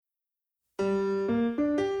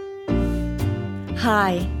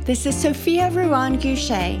Hi, this is Sophia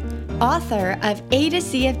Ruan-Goucher, author of A to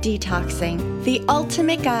Z of Detoxing, the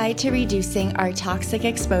ultimate guide to reducing our toxic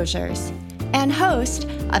exposures, and host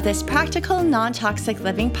of this Practical Non-Toxic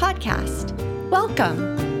Living podcast.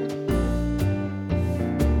 Welcome.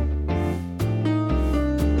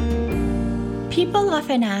 People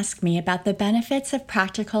often ask me about the benefits of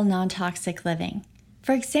practical non-toxic living.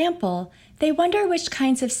 For example, they wonder which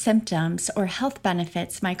kinds of symptoms or health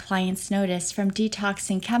benefits my clients notice from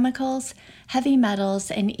detoxing chemicals, heavy metals,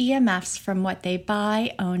 and EMFs from what they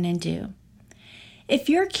buy, own, and do. If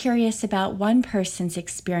you're curious about one person's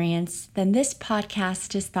experience, then this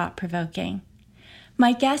podcast is thought-provoking.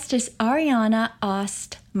 My guest is Ariana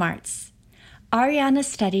Ost Martz. Ariana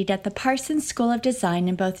studied at the Parsons School of Design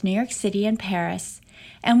in both New York City and Paris,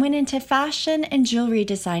 and went into fashion and jewelry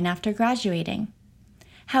design after graduating.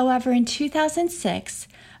 However, in 2006,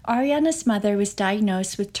 Ariana's mother was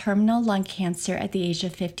diagnosed with terminal lung cancer at the age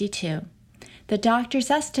of 52. The doctors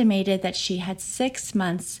estimated that she had 6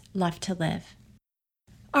 months left to live.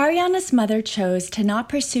 Ariana's mother chose to not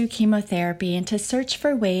pursue chemotherapy and to search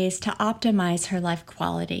for ways to optimize her life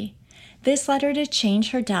quality. This led her to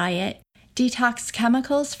change her diet, detox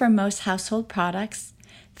chemicals from most household products,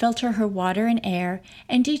 filter her water and air,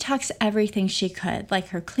 and detox everything she could, like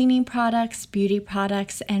her cleaning products, beauty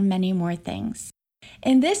products, and many more things.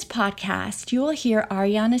 In this podcast, you will hear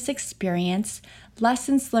Ariana's experience,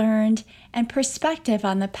 lessons learned, and perspective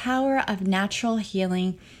on the power of natural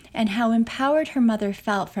healing and how empowered her mother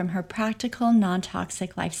felt from her practical,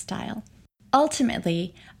 non-toxic lifestyle.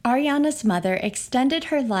 Ultimately, Ariana's mother extended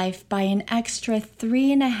her life by an extra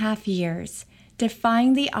 3.5 years,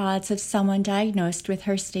 defying the odds of someone diagnosed with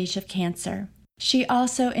her stage of cancer. She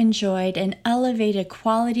also enjoyed an elevated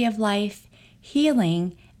quality of life,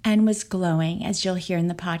 healing, and was glowing, as you'll hear in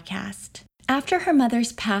the podcast. After her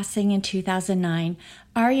mother's passing in 2009,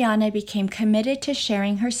 Ariana became committed to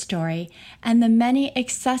sharing her story and the many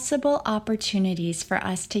accessible opportunities for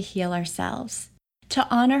us to heal ourselves. To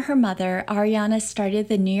honor her mother, Ariana started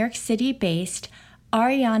the New York City-based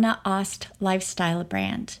Ariana Ost lifestyle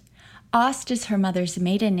brand. Ost is her mother's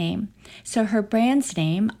maiden name, so her brand's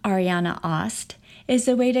name, Ariana Ost, is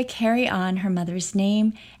a way to carry on her mother's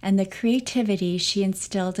name and the creativity she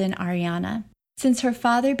instilled in Ariana. Since her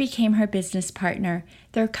father became her business partner,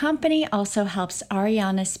 their company also helps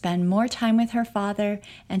Ariana spend more time with her father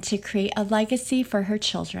and to create a legacy for her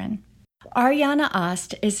children. Ariana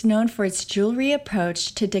Ost is known for its jewelry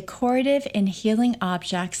approach to decorative and healing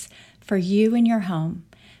objects for you and your home.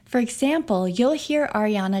 For example, you'll hear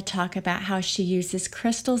Ariana talk about how she uses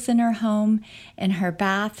crystals in her home, in her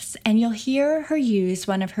baths, and you'll hear her use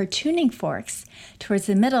one of her tuning forks towards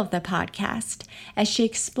the middle of the podcast as she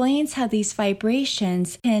explains how these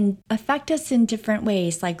vibrations can affect us in different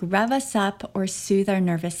ways, like rev us up or soothe our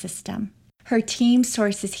nervous system. Her team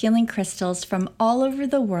sources healing crystals from all over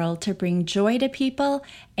the world to bring joy to people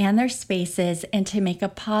and their spaces and to make a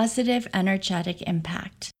positive, energetic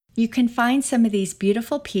impact. You can find some of these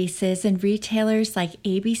beautiful pieces in retailers like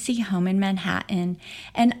ABC Home in Manhattan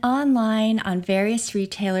and online on various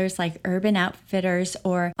retailers like Urban Outfitters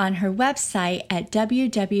or on her website at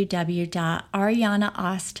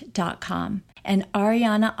www.arianaost.com. And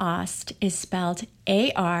Ariana Ost is spelled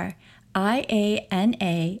ARIANAOST.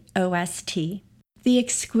 The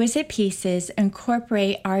exquisite pieces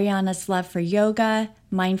incorporate Ariana's love for yoga,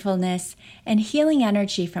 mindfulness, and healing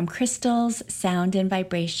energy from crystals, sound, and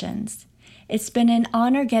vibrations. It's been an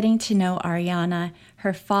honor getting to know Ariana,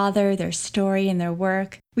 her father, their story, and their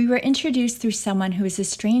work. We were introduced through someone who is a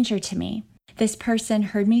stranger to me. This person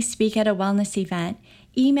heard me speak at a wellness event,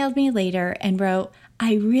 emailed me later, and wrote,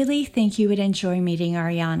 "I really think you would enjoy meeting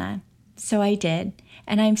Ariana." So I did,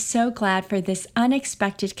 and I'm so glad for this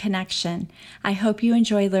unexpected connection. I hope you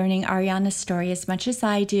enjoy learning Ariana's story as much as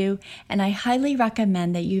I do, and I highly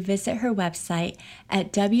recommend that you visit her website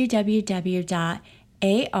at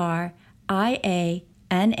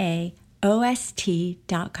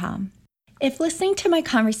www.arianaost.com. If listening to my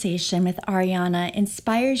conversation with Ariana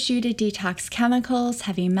inspires you to detox chemicals,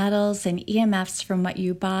 heavy metals, and EMFs from what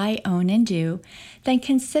you buy, own, and do, then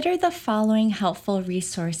consider the following helpful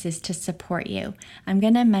resources to support you. I'm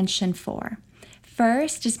going to mention 4.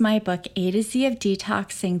 First is my book, A to Z of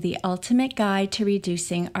Detoxing, the ultimate guide to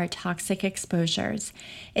reducing our toxic exposures.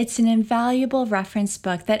 It's an invaluable reference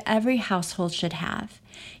book that every household should have.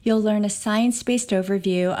 You'll learn a science-based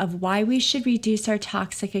overview of why we should reduce our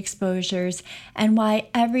toxic exposures and why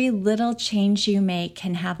every little change you make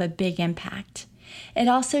can have a big impact. It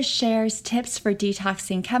also shares tips for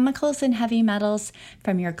detoxing chemicals and heavy metals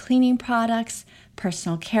from your cleaning products,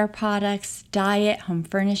 personal care products, diet, home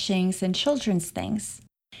furnishings, and children's things.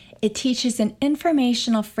 It teaches an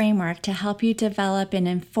informational framework to help you develop an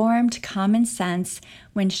informed common sense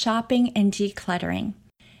when shopping and decluttering.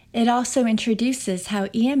 It also introduces how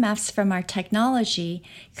EMFs from our technology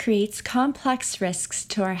creates complex risks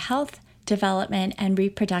to our health, development, and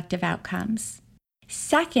reproductive outcomes.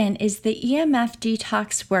 Second is the EMF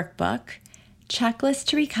Detox Workbook, Checklist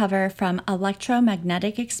to Recover from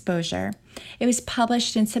Electromagnetic Exposure. It was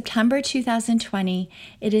published in September 2020.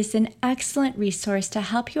 It is an excellent resource to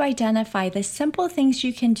help you identify the simple things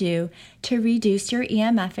you can do to reduce your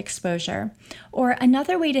EMF exposure. Or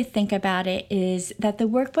another way to think about it is that the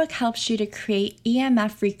workbook helps you to create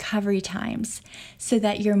EMF recovery times so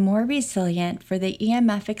that you're more resilient for the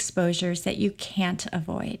EMF exposures that you can't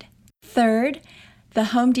avoid. Third, the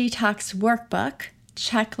Home Detox Workbook,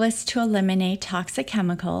 Checklist to Eliminate Toxic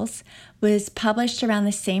Chemicals, was published around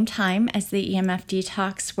the same time as the EMF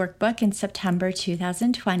Detox Workbook in September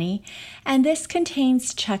 2020, and this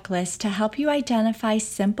contains checklists to help you identify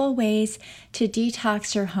simple ways to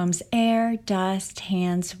detox your home's air, dust,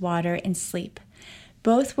 hands, water, and sleep.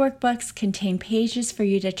 Both workbooks contain pages for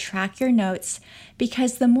you to track your notes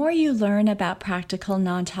because the more you learn about practical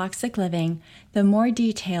non-toxic living, the more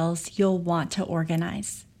details you'll want to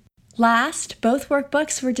organize. Last, both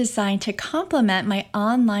workbooks were designed to complement my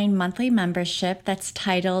online monthly membership that's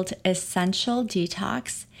titled Essential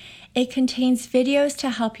Detox. It contains videos to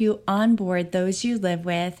help you onboard those you live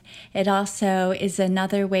with. It also is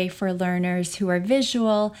another way for learners who are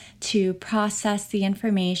visual to process the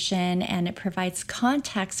information, and it provides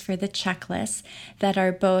context for the checklists that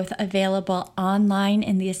are both available online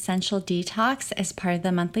in the Essential Detox as part of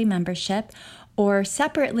the monthly membership, or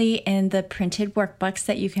separately in the printed workbooks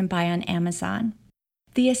that you can buy on Amazon.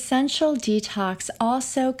 The Essential Detox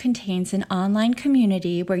also contains an online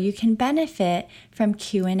community where you can benefit from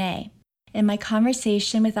Q&A. In my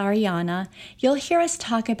conversation with Ariana, you'll hear us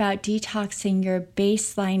talk about detoxing your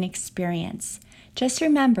baseline experience. Just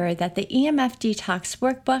remember that the EMF Detox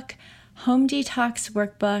Workbook, Home Detox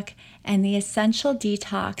Workbook, and the Essential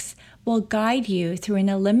Detox will guide you through an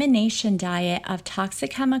elimination diet of toxic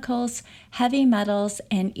chemicals, heavy metals,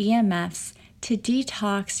 and EMFs to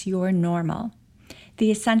detox your normal. The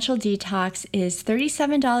Essential Detox is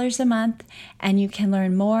 $37 a month, and you can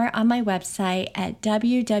learn more on my website at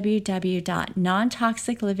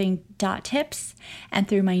www.nontoxicliving.tips and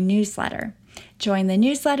through my newsletter. Join the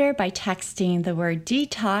newsletter by texting the word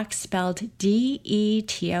detox, spelled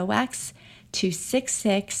DETOX, to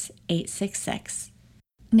 66866.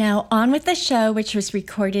 Now, on with the show, which was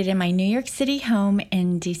recorded in my New York City home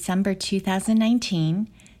in December 2019.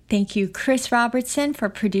 Thank you, Chris Robertson, for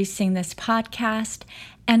producing this podcast.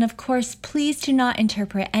 And of course, please do not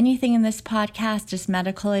interpret anything in this podcast as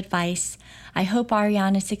medical advice. I hope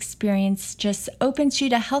Ariana's experience just opens you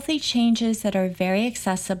to healthy changes that are very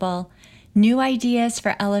accessible, new ideas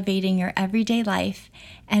for elevating your everyday life,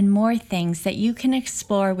 and more things that you can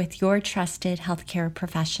explore with your trusted healthcare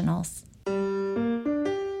professionals.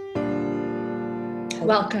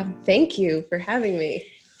 Welcome. Thank you for having me.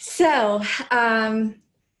 So,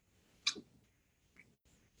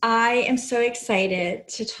 I am so excited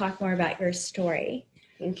to talk more about your story.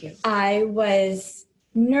 Thank you. I was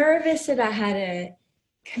nervous about how to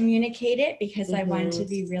communicate it because I wanted to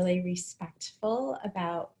be really respectful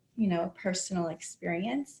about, personal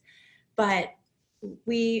experience. But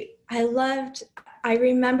I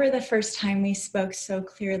remember the first time we spoke so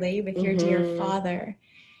clearly with your dear father.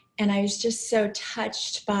 And I was just so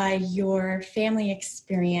touched by your family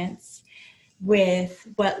experience with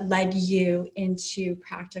what led you into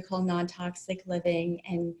practical non-toxic living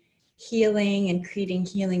and healing and creating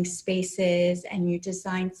healing spaces. And you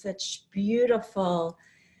designed such beautiful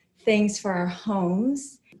things for our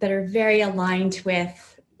homes that are very aligned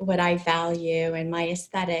with what I value and my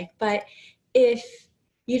aesthetic. But if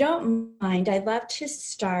you don't mind, I'd love to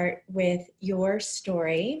start with your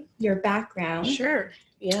story, your background. Sure.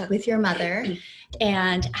 Yeah. With your mother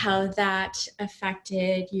and how that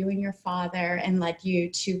affected you and your father and led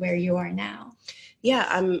you to where you are now. Yeah,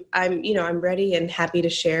 I'm ready and happy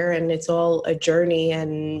to share, and it's all a journey,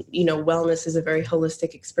 and, wellness is a very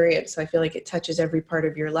holistic experience. So I feel like it touches every part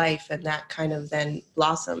of your life, and that kind of then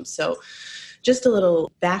blossoms. So just a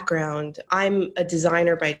little background. I'm a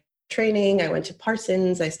designer by training. I went to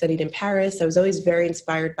Parsons. I studied in Paris. I was always very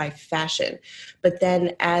inspired by fashion. But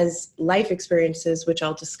then as life experiences, which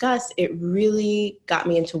I'll discuss, it really got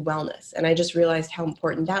me into wellness. And I just realized how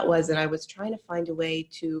important that was. And I was trying to find a way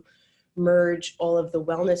to merge all of the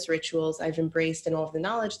wellness rituals I've embraced and all of the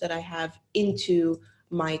knowledge that I have into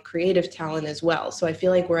my creative talent as well. So I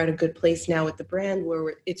feel like we're at a good place now with the brand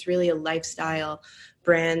where it's really a lifestyle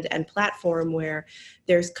brand and platform where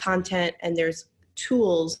there's content and there's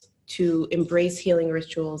tools to embrace healing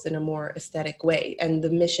rituals in a more aesthetic way. And the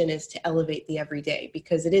mission is to elevate the everyday,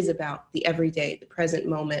 because it is about the everyday, the present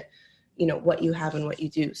moment, what you have and what you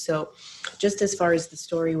do. So just as far as the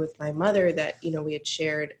story with my mother that, we had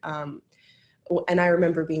shared, and I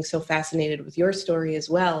remember being so fascinated with your story as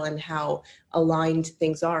well and how aligned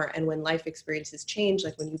things are. And when life experiences change,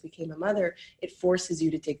 like when you became a mother, it forces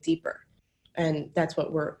you to dig deeper. And that's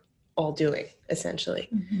what we're all doing, essentially.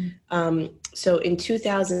 Mm-hmm. So in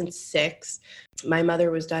 2006, my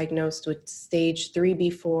mother was diagnosed with stage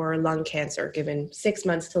 3B4 lung cancer, given 6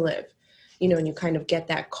 months to live. And you kind of get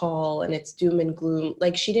that call and it's doom and gloom.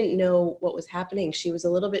 Like, she didn't know what was happening. She was a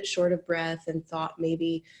little bit short of breath and thought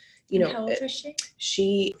maybe, how old was she?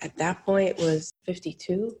 She, at that point, was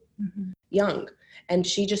 52, mm-hmm. young. And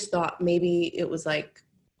she just thought maybe it was like,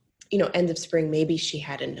 end of spring, maybe she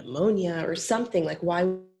had a pneumonia or something. Like,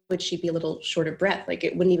 why would she be a little short of breath? Like,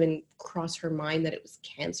 it wouldn't even cross her mind that it was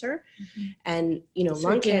cancer. Mm-hmm. And, so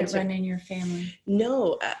lung cancer. Run in your family?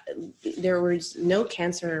 No, there was no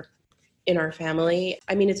cancer in our family.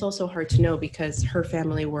 I mean, it's also hard to know because her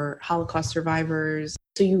family were Holocaust survivors.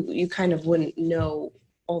 So you kind of wouldn't know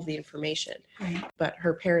all the information. Right. But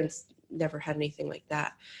her parents never had anything like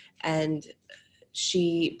that. And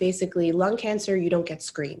she basically, lung cancer, you don't get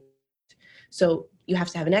screened. So you have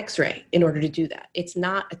to have an X-ray in order to do that. It's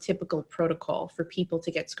not a typical protocol for people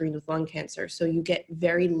to get screened with lung cancer. So you get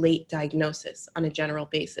very late diagnosis on a general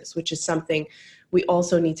basis, which is something we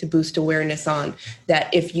also need to boost awareness on,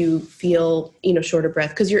 that if you feel, short of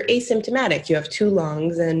breath, because you're asymptomatic, you have 2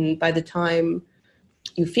 lungs, and by the time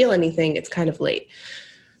you feel anything, it's kind of late.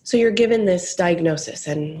 So you're given this diagnosis,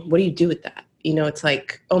 and what do you do with that? It's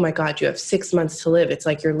like, oh my God, you have 6 months to live. It's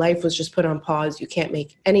like your life was just put on pause. You can't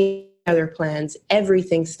make any other plans.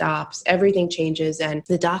 Everything stops, everything changes. And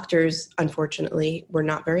the doctors, unfortunately, were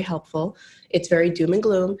not very helpful. It's very doom and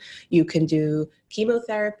gloom. You can do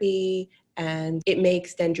chemotherapy and it may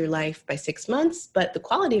extend your life by 6 months, but the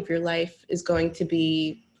quality of your life is going to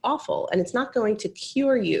be awful and it's not going to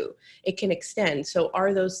cure you. It can extend. So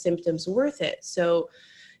are those symptoms worth it? So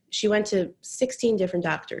she went to 16 different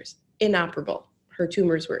doctors, inoperable. Her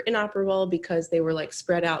tumors were inoperable because they were like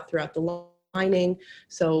spread out throughout the lining.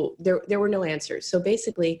 So there were no answers. So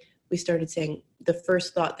basically we started saying the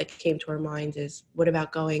first thought that came to our mind is, what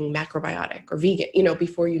about going macrobiotic or vegan,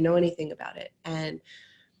 before you know anything about it? And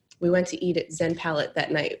we went to eat at Zen Palette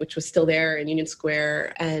that night, which was still there in Union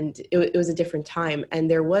Square. And it was a different time.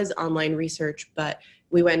 And there was online research, but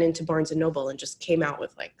we went into Barnes & Noble and just came out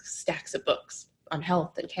with like stacks of books on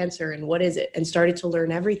health and cancer and what is it, and started to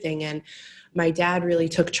learn everything. And my dad really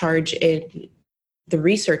took charge in the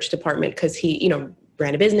research department because he,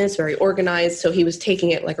 ran a business, very organized. So he was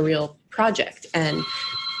taking it like a real project. And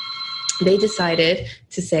they decided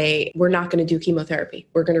to say, we're not going to do chemotherapy.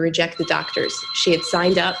 We're going to reject the doctors. She had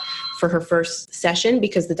signed up for her first session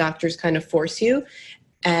because the doctors kind of force you.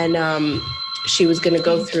 And she was going to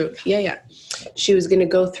go through, she was going to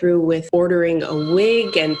go through with ordering a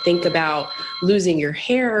wig and think about losing your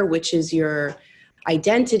hair, which is your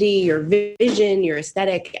identity, your vision, your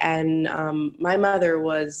aesthetic. And my mother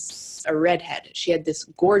was a redhead. She had this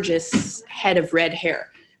gorgeous head of red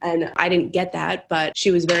hair. And I didn't get that, but she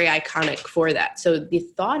was very iconic for that. So the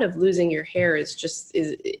thought of losing your hair is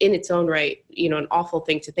in its own right, an awful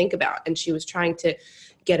thing to think about. And she was trying to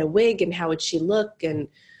get a wig and how would she look? And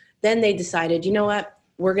then they decided, you know what,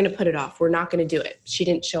 we're going to put it off. We're not going to do it. She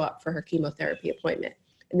didn't show up for her chemotherapy appointment.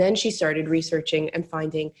 And then she started researching and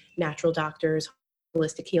finding natural doctors,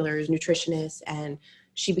 holistic healers, nutritionists, and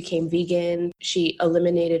she became vegan. She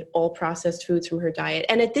eliminated all processed foods from her diet.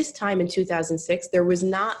 And at this time in 2006, there was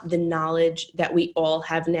not the knowledge that we all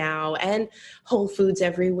have now, and Whole Foods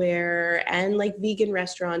everywhere, and like vegan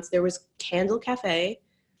restaurants. There was Candle Cafe,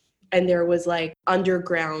 and there was like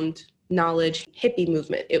underground knowledge hippie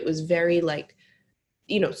movement. It was very like,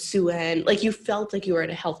 Suen, like you felt like you were at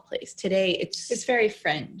a health place. Today, it's very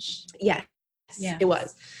fringe. Yes, yeah. It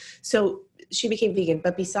was. So she became vegan,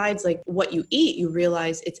 but besides like what you eat, you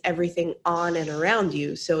realize it's everything on and around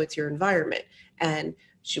you. So it's your environment. And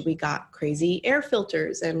we got crazy air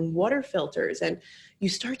filters and water filters. And you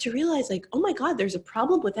start to realize like, oh my God, there's a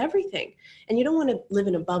problem with everything. And you don't want to live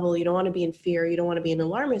in a bubble. You don't want to be in fear. You don't want to be an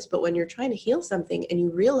alarmist. But when you're trying to heal something and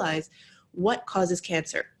you realize what causes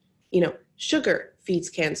cancer, sugar feeds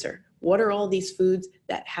cancer. What are all these foods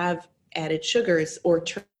that have added sugars or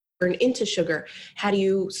burn into sugar? How do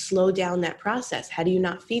you slow down that process? How do you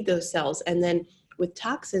not feed those cells? And then with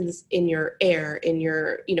toxins in your air, in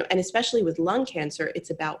your, and especially with lung cancer,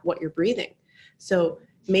 it's about what you're breathing. So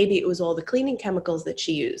maybe it was all the cleaning chemicals that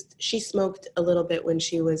she used. She smoked a little bit when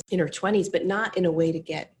she was in her 20s, but not in a way to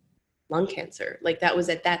get lung cancer. Like that was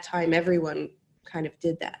at that time, everyone kind of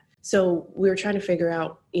did that. So we were trying to figure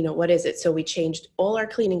out, what is it? So we changed all our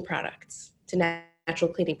cleaning products to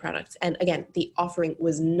natural cleaning products. And again, the offering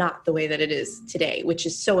was not the way that it is today, which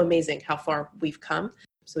is so amazing how far we've come.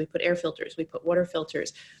 So we put air filters, we put water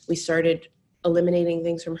filters, we started eliminating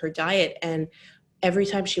things from her diet. And every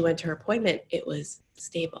time she went to her appointment, it was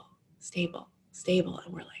stable.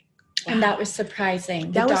 And we're like, wow. And that was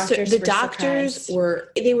surprising. The doctors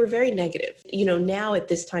were very negative. Now at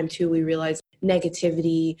this time too, we realize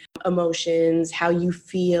negativity, emotions, how you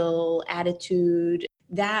feel, attitude.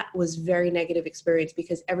 That was very negative experience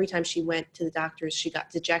because every time she went to the doctors, she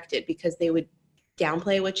got dejected because they would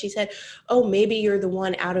downplay what she said. Oh, maybe you're the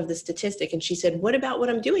one out of the statistic. And she said, what about what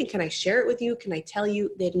I'm doing? Can I share it with you? Can I tell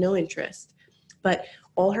you? They had no interest. But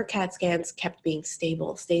all her CAT scans kept being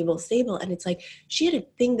stable. And it's like she had a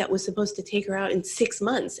thing that was supposed to take her out in 6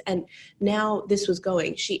 months. And now this was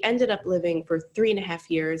going. She ended up living for 3.5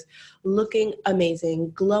 years, looking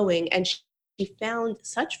amazing, glowing. And she found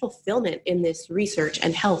such fulfillment in this research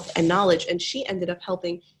and health and knowledge. And she ended up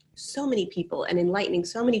helping so many people and enlightening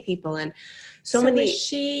so many people. And so many.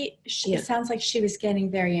 It sounds like she was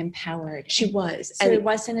getting very empowered. She was. So it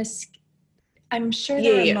wasn't I'm sure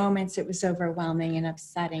there were moments it was overwhelming and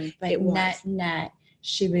upsetting, but net,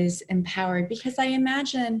 she was empowered because I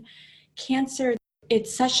imagine cancer,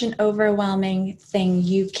 it's such an overwhelming thing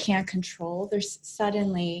you can't control. There's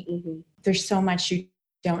so much you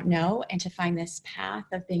don't know. And to find this path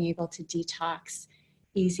of being able to detox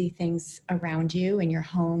easy things around you in your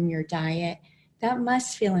home, your diet, that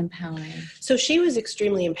must feel empowering. So she was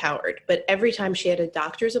extremely empowered, but every time she had a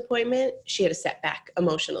doctor's appointment, she had a setback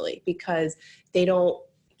emotionally because they don't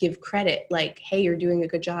give credit like, hey, you're doing a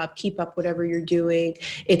good job. Keep up whatever you're doing.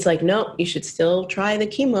 It's like, no, you should still try the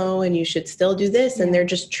chemo and you should still do this. And they're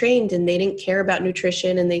just trained and they didn't care about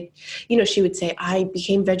nutrition. And they, she would say, I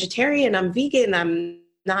became vegetarian, I'm vegan, I'm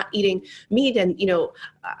not eating meat. And,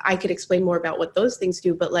 I could explain more about what those things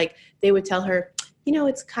do, but like they would tell her,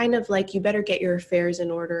 it's kind of like you better get your affairs in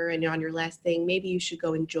order. And on your last thing, maybe you should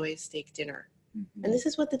go enjoy a steak dinner. Mm-hmm. And this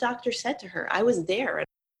is what the doctor said to her. I was there.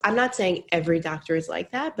 I'm not saying every doctor is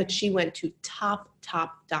like that, but she went to top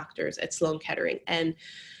doctors at Sloan Kettering. And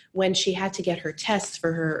when she had to get her tests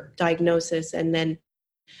for her diagnosis, and then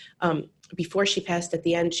before she passed at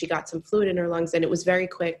the end, she got some fluid in her lungs and it was very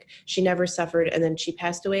quick. She never suffered. And then she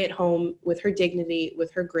passed away at home with her dignity,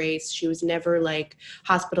 with her grace. She was never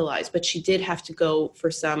hospitalized, but she did have to go for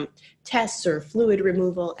some tests or fluid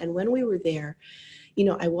removal. And when we were there,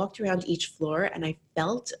 I walked around each floor and I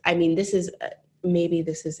felt, maybe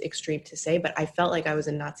this is extreme to say, but I felt like I was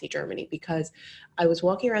in Nazi Germany because I was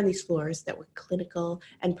walking around these floors that were clinical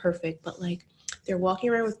and perfect, but they're walking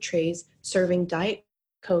around with trays serving Diet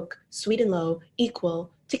Coke, sweet and low,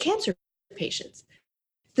 equal to cancer patients.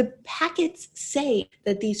 The packets say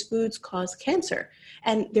that these foods cause cancer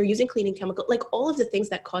and they're using cleaning chemical. All of the things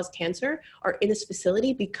that cause cancer are in this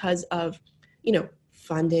facility because of,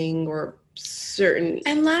 funding or certain.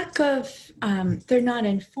 And lack of, they're not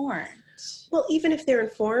informed. Well, even if they're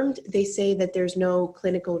informed, they say that there's no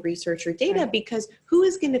clinical research or data because who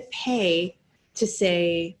is going to pay to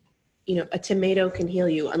say, a tomato can heal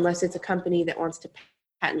you unless it's a company that wants to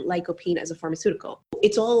patent lycopene as a pharmaceutical.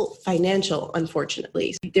 It's all financial,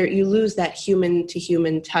 unfortunately. You lose that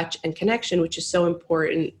human-to-human touch and connection, which is so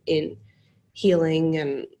important in healing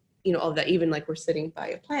and, all of that. Even we're sitting by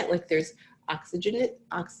a plant, there's oxygen,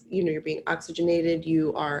 you're being oxygenated,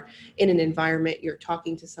 you are in an environment, you're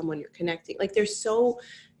talking to someone, you're connecting. There's so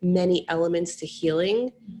many elements to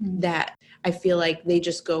healing that I feel like they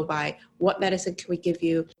just go by, what medicine can we give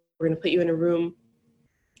you? We're going to put you in a room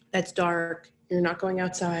that's dark. You're not going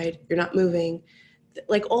outside. You're not moving.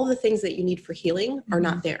 All the things that you need for healing are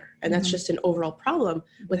not there. And that's just an overall problem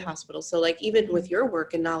with hospitals. So even with your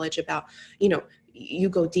work and knowledge about, you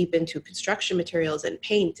go deep into construction materials and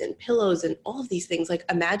paint and pillows and all of these things.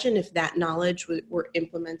 Imagine if that knowledge were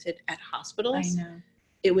implemented at hospitals. I know.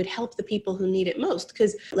 It would help the people who need it most.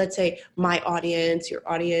 Because let's say my audience, your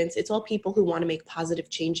audience, it's all people who want to make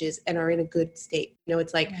positive changes and are in a good state.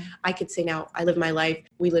 It's I could say now, I live my life.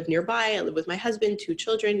 We live nearby. I live with my husband, 2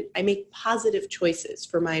 children. I make positive choices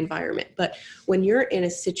for my environment. But when you're in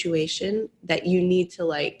a situation that you need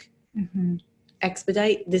to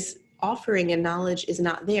expedite, this offering and knowledge is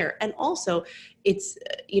not there. And also it's,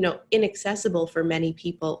 inaccessible for many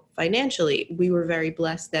people financially. We were very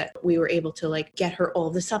blessed that we were able to like get her all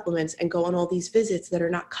the supplements and go on all these visits that are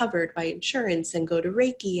not covered by insurance and go to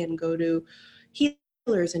Reiki and go to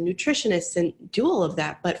healers and nutritionists and do all of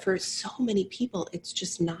that. But for so many people, it's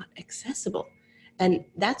just not accessible. And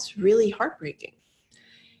that's really heartbreaking.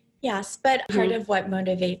 Yes, but part of what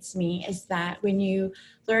motivates me is that when you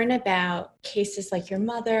learn about cases like your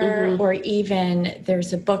mother, or even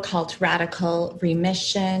there's a book called Radical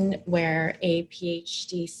Remission, where a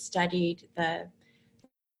PhD studied the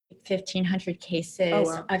 1,500 cases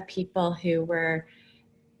of people who were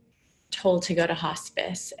told to go to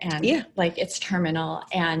hospice and like it's terminal,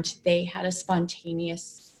 and they had a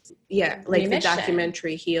spontaneous like remission. The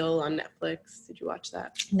documentary Heal on Netflix. Did you watch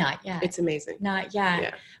that? Not yet. It's amazing. Not yet.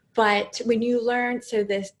 Yeah. But when you learn, so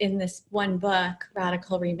this in this one book,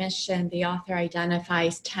 Radical Remission, the author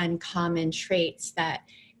identifies 10 common traits that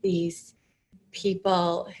these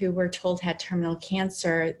people who were told had terminal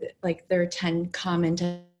cancer, like there are 10 common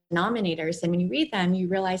denominators. And when you read them, you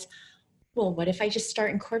realize, well, what if I just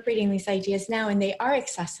start incorporating these ideas now? And they are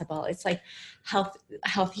accessible. It's like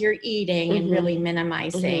healthier eating and really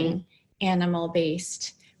minimizing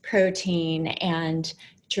animal-based protein and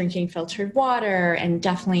drinking filtered water, and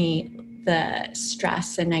definitely the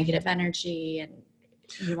stress and negative energy, and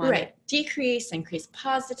you want to decrease, increase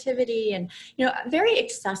positivity, and very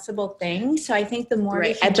accessible things. So I think the more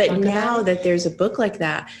we can but now that there's a book like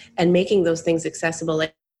that and making those things accessible,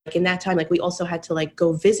 like in that time, like we also had to like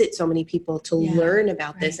go visit so many people to learn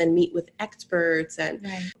about this and meet with experts and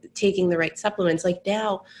taking the right supplements. Like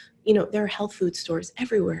now, there are health food stores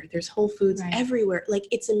everywhere. There's Whole Foods everywhere. Like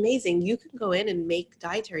it's amazing. You can go in and make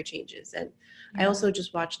dietary changes. And I also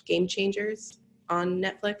just watched Game Changers on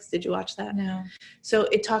Netflix. Did you watch that? No. So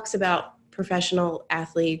it talks about professional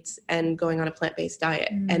athletes and going on a plant-based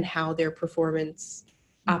diet and how their performance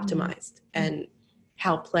optimized and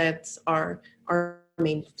how plants are our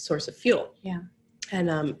main source of fuel. Yeah.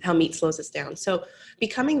 And how meat slows us down. So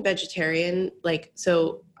becoming vegetarian,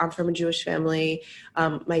 so I'm from a Jewish family.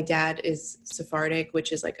 My dad is Sephardic,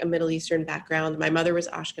 which is like a Middle Eastern background. My mother was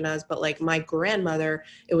Ashkenaz, but like my grandmother,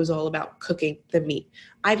 it was all about cooking the meat.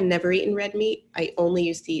 I've never eaten red meat. I only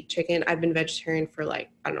used to eat chicken. I've been vegetarian for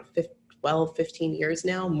 12, 15 years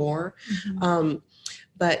now, more.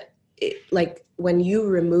 But when you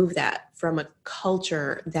remove that from a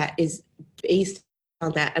culture that is based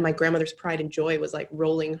on that, and my grandmother's pride and joy was like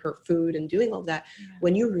rolling her food and doing all that.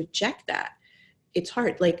 When you reject that, it's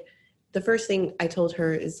hard. Like the first thing I told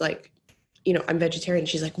her is like, I'm vegetarian.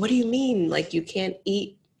 She's like, what do you mean? Like you can't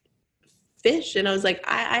eat fish? And I was like,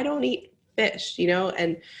 I don't eat fish,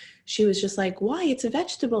 and she was just like, why? It's a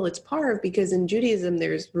vegetable. It's parv, because in Judaism,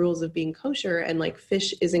 there's rules of being kosher, and like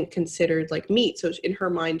fish isn't considered like meat. So in her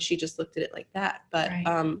mind, she just looked at it like that. But,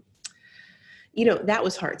 that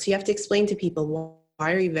was hard. So you have to explain to people,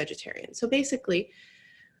 why are you vegetarian? So basically,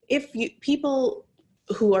 people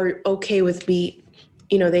who are okay with meat,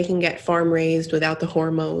 they can get farm raised without the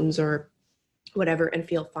hormones or whatever and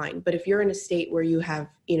feel fine. But if you're in a state where you have,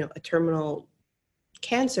 a terminal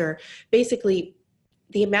cancer, basically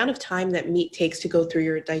the amount of time that meat takes to go through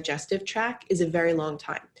your digestive tract is a very long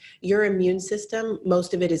time. Your immune system,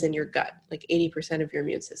 most of it is in your gut, like 80% of your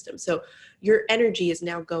immune system. So your energy is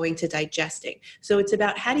now going to digesting. So it's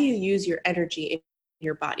about how do you use your energy in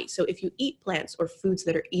your body. So if you eat plants or foods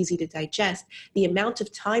that are easy to digest, the amount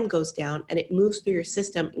of time goes down and it moves through your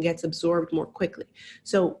system and gets absorbed more quickly.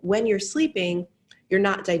 So when you're sleeping, you're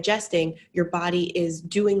not digesting, your body is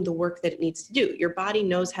doing the work that it needs to do. Your body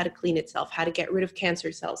knows how to clean itself, how to get rid of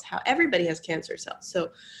cancer cells, how everybody has cancer cells.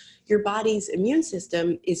 So your body's immune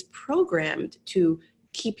system is programmed to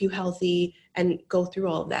keep you healthy and go through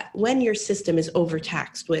all of that. When your system is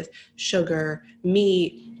overtaxed with sugar,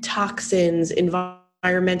 meat, toxins,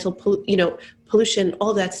 environmental pollution,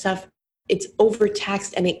 all that stuff, it's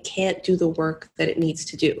overtaxed and it can't do the work that it needs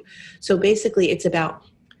to do. So basically it's about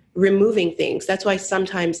removing things. That's why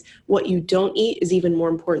sometimes what you don't eat is even more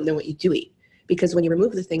important than what you do eat. Because when you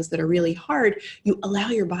remove the things that are really hard, you allow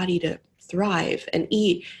your body to thrive and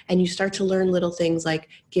eat, and you start to learn little things like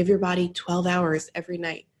give your body 12 hours every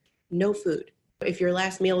night, no food. If your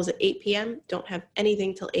last meal is at 8 p.m., don't have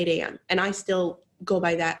anything till 8 a.m. And I still go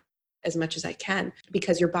by that as much as I can,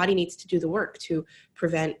 because your body needs to do the work to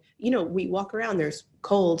prevent, we walk around, there's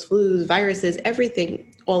colds, flus, viruses,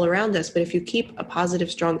 everything all around us. But if you keep a positive,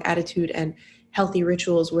 strong attitude and healthy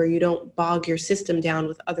rituals where you don't bog your system down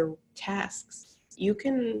with other tasks, you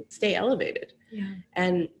can stay elevated. Yeah.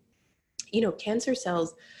 And, cancer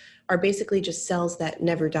cells are basically just cells that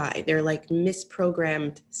never die. They're like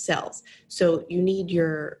misprogrammed cells. So you need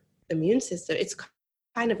your immune system. It's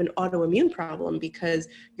kind of an autoimmune problem because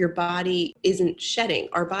your body isn't shedding.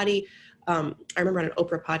 Our body, I remember on an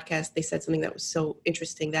Oprah podcast, they said something that was so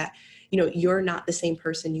interesting that, you're not the same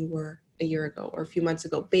person you were a year ago or a few months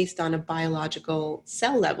ago based on a biological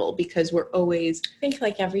cell level, because we're always, I think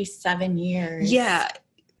like every 7 years. Yeah.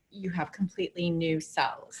 You have completely new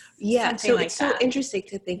cells. Yeah. Something So like it's so that. Interesting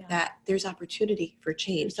to think that there's opportunity for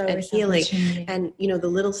change There's and healing. opportunity. And, the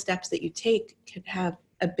little steps that you take can have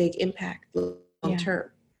a big impact long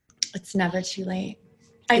term. It's never too late.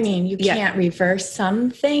 I mean, you can't reverse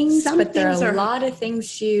some things, but there are a lot of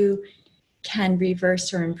things you can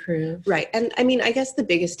reverse or improve. Right. And I mean, I guess the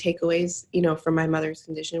biggest takeaways, from my mother's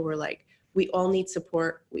condition were like, we all need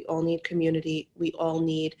support. We all need community. We all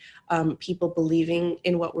need people believing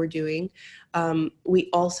in what we're doing. We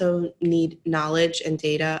also need knowledge and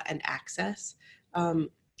data and access.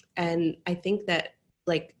 And I think that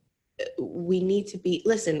we need to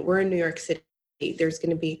listen, we're in New York City. There's going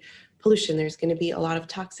to be pollution. There's going to be a lot of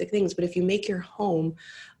toxic things. But if you make your home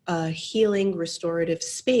a healing, restorative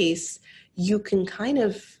space, you can kind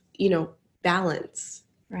of, balance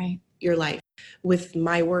your life. With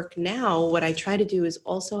my work now, what I try to do is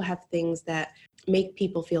also have things that make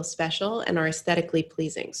people feel special and are aesthetically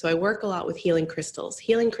pleasing. So I work a lot with healing crystals.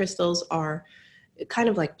 Healing crystals are kind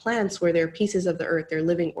of like plants where they're pieces of the earth, they're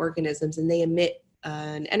living organisms, and they emit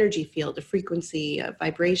an energy field, a frequency, a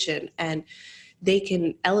vibration, and they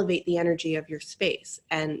can elevate the energy of your space.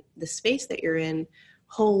 And the space that you're in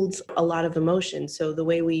holds a lot of emotion. So the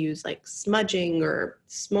way we use like smudging or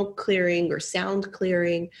smoke clearing or sound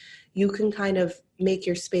clearing, you can kind of make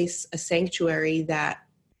your space a sanctuary that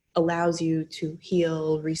allows you to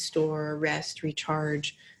heal, restore, rest,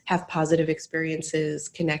 recharge, have positive experiences,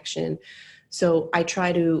 connection. So I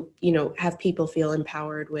try to, have people feel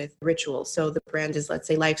empowered with rituals. So the brand is, let's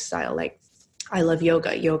say, lifestyle. Like, I love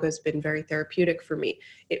yoga. Yoga's been very therapeutic for me.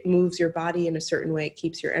 It moves your body in a certain way. It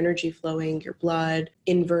keeps your energy flowing, your blood,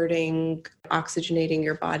 inverting, oxygenating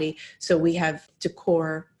your body. So we have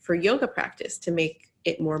decor for yoga practice to make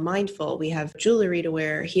it more mindful. We have jewelry to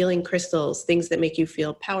wear, healing crystals, things that make you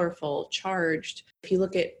feel powerful, charged. If you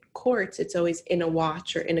look at quartz, it's always in a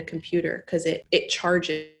watch or in a computer because it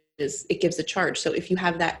charges, it gives a charge. So if you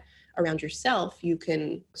have that around yourself, you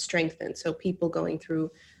can strengthen. So people going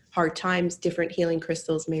through hard times, different healing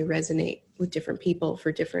crystals may resonate with different people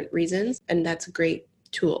for different reasons. And that's a great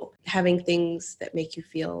tool. Having things that make you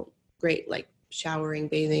feel great, like showering,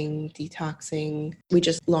 bathing, detoxing. We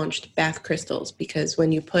just launched bath crystals because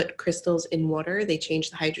when you put crystals in water, they change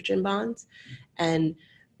the hydrogen bonds, and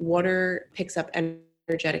water picks up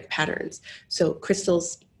energetic patterns. So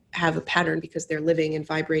crystals have a pattern because they're living and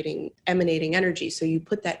vibrating, emanating energy. So you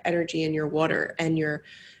put that energy in your water and you're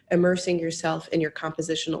immersing yourself in your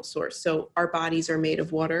compositional source. So our bodies are made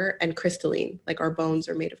of water and crystalline, like our bones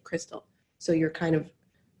are made of crystal. So you're kind of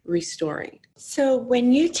restoring. So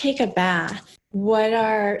when you take a bath, what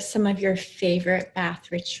are some of your favorite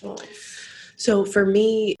bath rituals? So for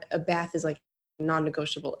me, a bath is like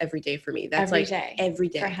non-negotiable every day for me. That's every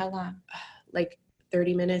day. For how long? Like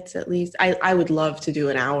 30 minutes at least. I would love to do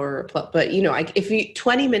an hour, but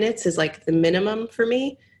 20 minutes is like the minimum for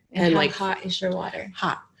me. And how hot is your water?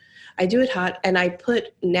 Hot. I do it hot, and I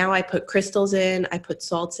put crystals in, I put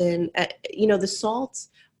salts in. The salts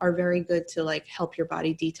are very good to like help your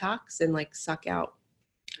body detox and like suck out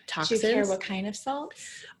toxins. Do you care what kind of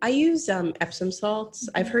salts? I use Epsom salts.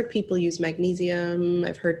 Mm-hmm. I've heard people use magnesium.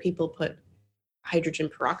 I've heard people put hydrogen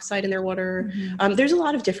peroxide in their water. Mm-hmm. There's a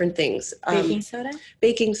lot of different things.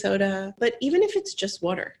 Baking soda. But even if it's just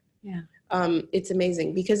water, it's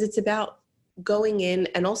amazing because it's about going in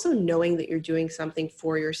and also knowing that you're doing something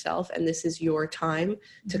for yourself and this is your time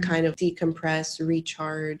to kind of decompress,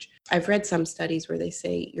 recharge. I've read some studies where they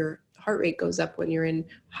say your heart rate goes up when you're in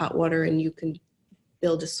hot water and you can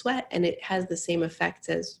build a sweat, and it has the same effects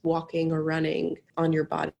as walking or running on your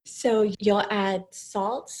body. So you'll add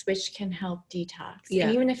salts, which can help detox. Yeah.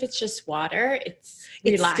 And even if it's just water, it's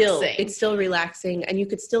relaxing. It's still relaxing, and you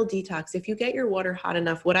could still detox. If you get your water hot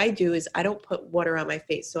enough, what I do is I don't put water on my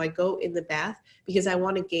face. So I go in the bath because I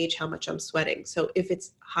want to gauge how much I'm sweating. So if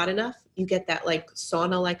it's hot enough, you get that like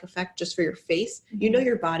sauna-like effect just for your face. Mm-hmm. You know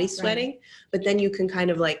your body's sweating, but then you can kind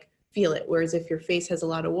of like feel it. Whereas if your face has a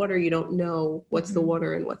lot of water, you don't know what's the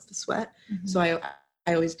water and what's the sweat. Mm-hmm. So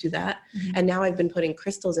I always do that. Mm-hmm. And now I've been putting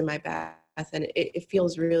crystals in my bath, and it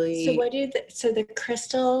feels really. So the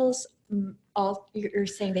crystals, all you're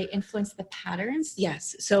saying they influence the patterns?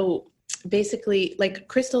 Yes. So basically, like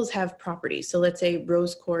crystals have properties. So let's say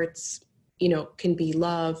rose quartz, can be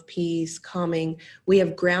love, peace, calming. We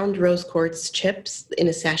have ground rose quartz chips in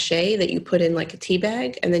a sachet that you put in like a tea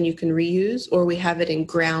bag and then you can reuse, or we have it in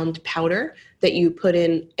ground powder that you put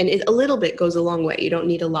in, and a little bit goes a long way. You don't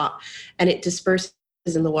need a lot, and it disperses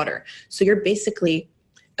in the water. So you're basically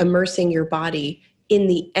immersing your body in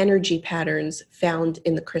the energy patterns found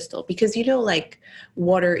in the crystal, because like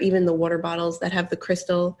water, even the water bottles that have the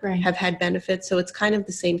crystal have had benefits. So it's kind of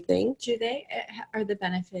the same thing. Do they? Are the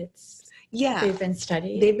benefits? Yeah. They've been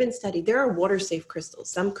studied? They've been studied. There are water safe crystals.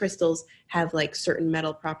 Some crystals have like certain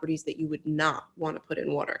metal properties that you would not want to put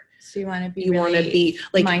in water. So you want to be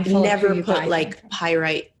like mindful, never put like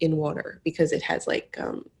pyrite in water, because it has like,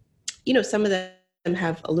 some of them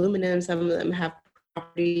have aluminum, some of them have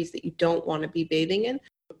properties that you don't want to be bathing in.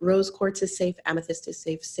 Rose quartz is safe. Amethyst is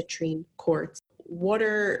safe. Citrine quartz.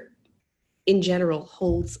 Water in general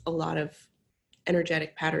holds a lot of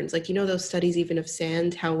energetic patterns. Like, those studies even of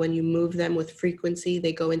sand, how when you move them with frequency,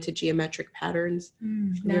 they go into geometric patterns.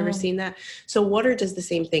 Have you ever seen that? So water does the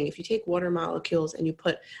same thing. If you take water molecules and you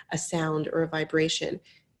put a sound or a vibration,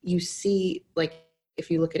 you see, like, if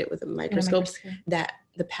you look at it with a microscope, that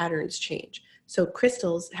the patterns change. So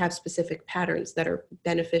crystals have specific patterns that are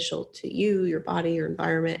beneficial to you, your body, your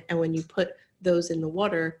environment. And when you put those in the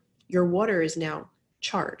water, your water is now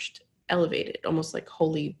charged, elevated, almost like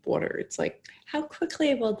holy water. It's like, how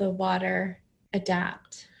quickly will the water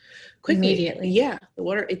adapt? Quickly. Immediately. Yeah, the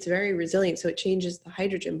water, it's very resilient, so it changes the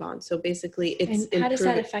hydrogen bond. So basically, it's. And how does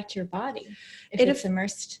that affect your body if it's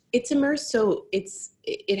immersed? It's immersed, so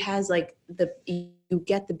it has like you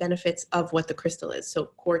get the benefits of what the crystal is. So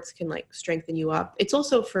quartz can like strengthen you up. It's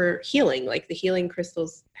also for healing. Like the healing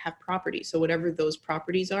crystals have properties. So whatever those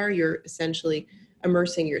properties are, you're essentially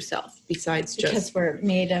immersing yourself. Besides just because we're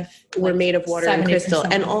made of water and crystal,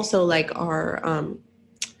 and also like our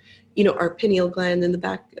our pineal gland in the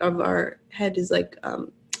back of our head is like an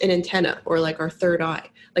antenna, or like our third eye.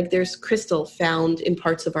 Like there's crystal found in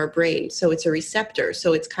parts of our brain, so it's a receptor.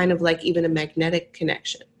 So it's kind of like even a magnetic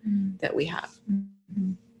connection that we have,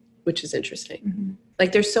 which is interesting.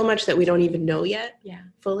 Like there's so much that we don't even know yet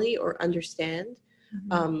fully or understand,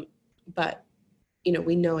 but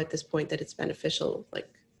we know at this point that it's beneficial. Like,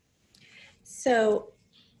 so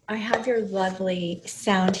I have your lovely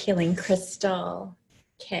sound healing crystal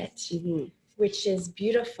kit, which is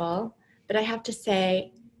beautiful, but I have to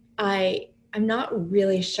say I'm not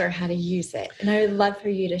really sure how to use it, and I would love for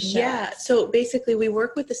you to share. Yeah, so basically we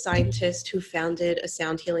work with a scientist who founded a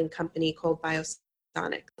sound healing company called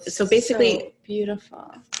Biosonic. So basically, so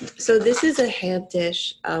beautiful. So this is a hand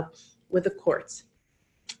dish with a quartz.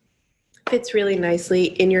 Fits really nicely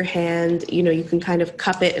in your hand. You can kind of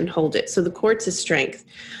cup it and hold it. So the quartz is strength.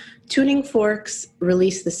 Tuning forks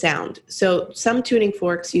release the sound. So some tuning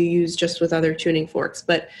forks you use just with other tuning forks,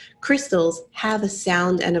 but crystals have a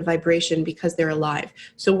sound and a vibration because they're alive.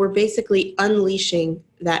 So we're basically unleashing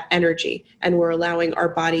that energy and we're allowing our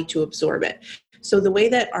body to absorb it. So the way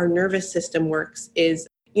that our nervous system works is,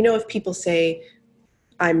 if people say,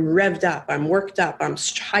 I'm revved up, I'm worked up, I'm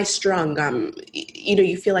high strung,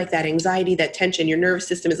 you feel like that anxiety, that tension, your nervous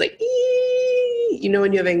system is like,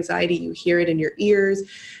 when you have anxiety, you hear it in your ears.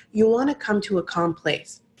 You want to come to a calm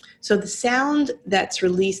place. So the sound that's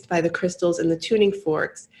released by the crystals and the tuning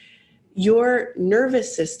forks, your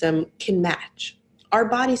nervous system can match. Our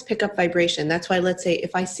bodies pick up vibration. That's why, let's say,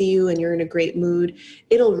 if I see you and you're in a great mood,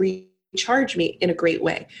 it'll recharge me in a great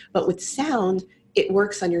way. But with sound, it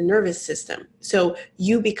works on your nervous system. So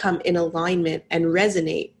you become in alignment and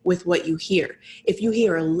resonate with what you hear. If you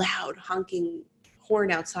hear a loud honking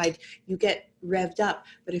horn outside, you get revved up.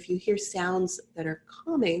 But if you hear sounds that are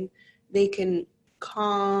calming, they can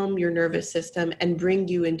calm your nervous system and bring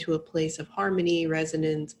you into a place of harmony,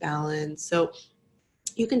 resonance, balance. So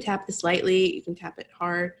you can tap this lightly, you can tap it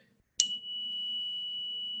hard.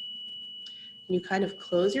 And you kind of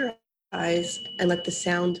close your eyes and let the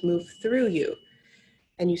sound move through you.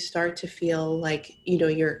 And you start to feel like,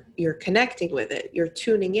 you're connecting with it. You're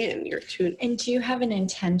tuning in. And do you have an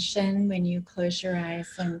intention when you close your eyes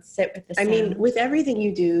and sit with the sound? With everything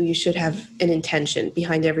you do, you should have an intention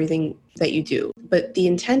behind everything that you do. But the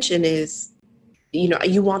intention is,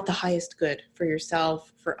 you want the highest good for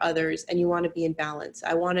yourself, for others, and you want to be in balance.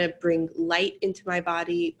 I want to bring light into my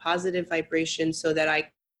body, positive vibration, so that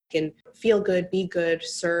I can feel good, be good,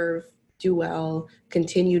 serve, do well,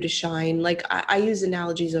 continue to shine. Like I use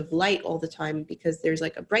analogies of light all the time because there's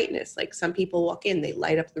like a brightness. Like some people walk in, they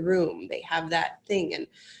light up the room, they have that thing. And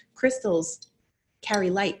crystals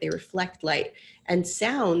carry light, they reflect light. And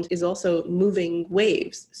sound is also moving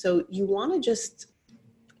waves. So you want to just,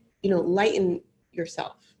 lighten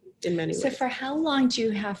yourself. in many So ways. for how long do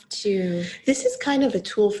you have to? This is kind of a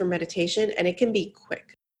tool for meditation, and it can be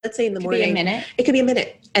quick. Let's say in the morning. Be a minute. It could be a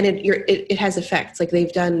minute, and it has effects. Like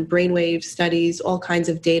they've done brainwave studies, all kinds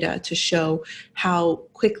of data to show how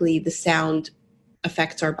quickly the sound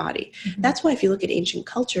affects our body. Mm-hmm. That's why if you look at ancient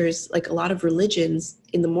cultures, like a lot of religions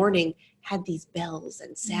in the morning had these bells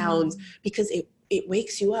and sounds because it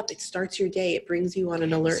wakes you up. It starts your day. It brings you on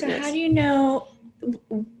an alertness. So how do you know,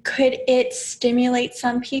 could it stimulate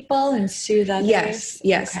some people and soothe others?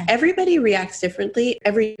 Yes. Okay. Everybody reacts differently.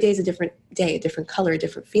 Every day is a different day, a different color, a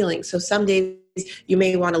different feeling. So some days you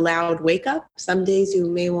may want a loud wake up. Some days you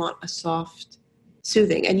may want a soft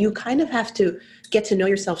soothing. And you kind of have to get to know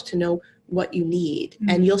yourself to know what you need. Mm-hmm.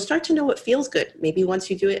 And you'll start to know what feels good. Maybe once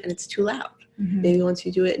you do it and it's too loud. Mm-hmm. Maybe once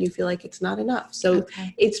you do it and you feel like it's not enough. So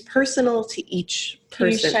it's personal to each person.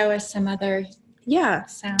 Can you show us some other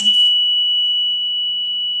sounds?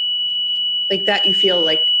 Like that you feel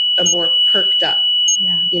like a more perked up,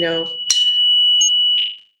 you know?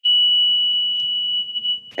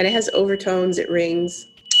 And it has overtones, it rings.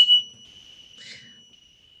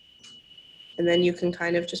 And then you can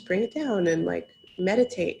kind of just bring it down and like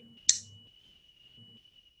meditate.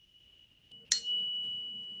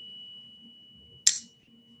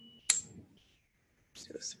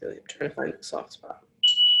 So it's really, I'm trying to find the soft spot.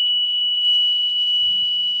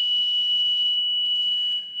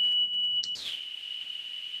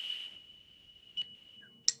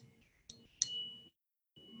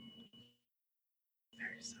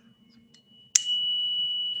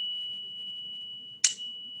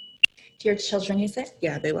 Do your children use it?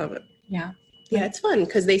 Yeah, they love it. Yeah. Yeah, it's fun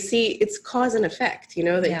because they see it's cause and effect, you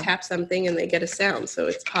know, they tap something and they get a sound. So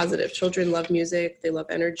it's positive. Children love music. They love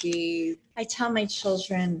energy. I tell my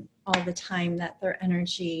children all the time that their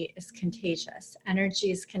energy is contagious.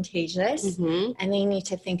 Energy is contagious, and they need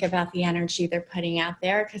to think about the energy they're putting out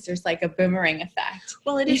there because there's like a boomerang effect.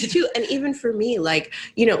 Well, it is too. And even for me, like,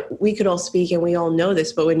 you know, we could all speak and we all know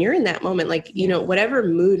this, but when you're in that moment, like, you know, whatever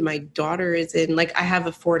mood my daughter is in, like I have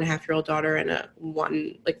a 4.5-year-old daughter and a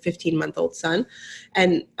 15-month-old son.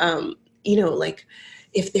 And, you know, like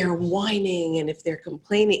if they're whining and if they're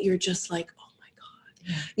complaining, you're just like, oh my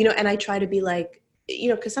God, you know, and I try to be like, you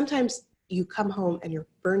know, because sometimes you come home and you're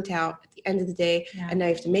burnt out at the end of the day and now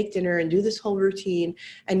you have to make dinner and do this whole routine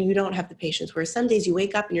and you don't have the patience. Whereas some days you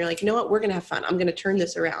wake up and you're like, you know what, we're going to have fun. I'm going to turn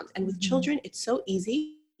this around. And with children, it's so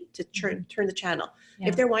easy to turn the channel.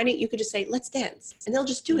 If they're whining, you could just say, let's dance. And they'll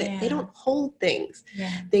just do it. They don't hold things.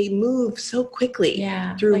 They move so quickly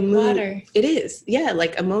through like mood. Water. It is. Yeah.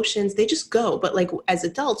 Like emotions, they just go. But like as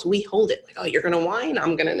adults, we hold it. Like, oh, you're going to whine.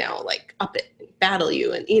 I'm going to now like up it and battle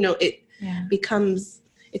you. And, you know, it becomes,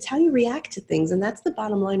 it's how you react to things. And that's the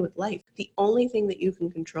bottom line with life. The only thing that you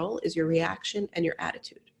can control is your reaction and your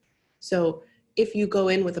attitude. So if you go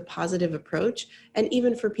in with a positive approach, and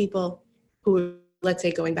even for people who, let's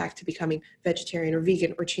say, going back to becoming vegetarian or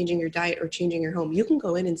vegan or changing your diet or changing your home, you can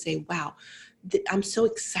go in and say, wow, I'm so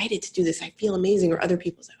excited to do this. I feel amazing. Or other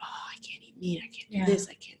people say, oh, I can't eat meat. I can't do this.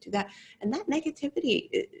 I can't do that. And that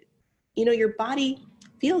negativity, you know, your body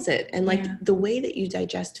feels it. And like the way that you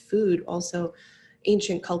digest food also,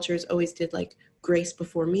 ancient cultures always did like grace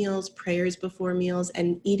before meals, prayers before meals,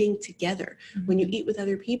 and eating together. When you eat with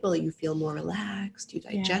other people, you feel more relaxed, you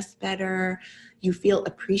digest better, you feel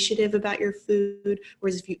appreciative about your food.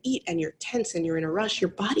 Whereas if you eat and you're tense and you're in a rush,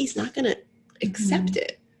 your body's not going to accept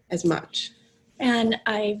it as much. And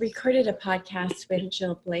I recorded a podcast with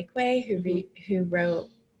Jill Blakeway, who wrote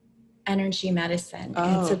Energy Medicine.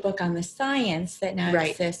 Oh. It's a book on the science that now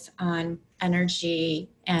exists on energy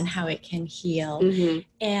and how it can heal.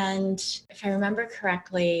 And if I remember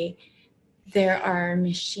correctly, there are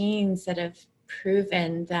machines that have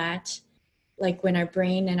proven that like when our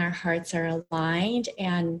brain and our hearts are aligned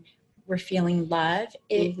and we're feeling love,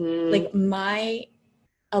 it like my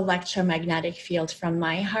electromagnetic field from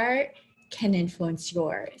my heart can influence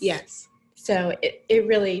yours. Yes. So it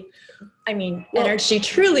really, I mean, energy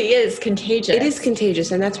truly is contagious. It is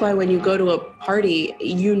contagious. And that's why when you go to a party,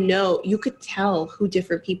 you know, you could tell who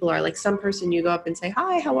different people are. Like some person you go up and say,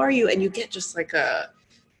 hi, how are you? And you get just like a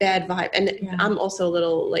bad vibe. And I'm also a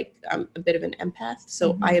little like, I'm a bit of an empath.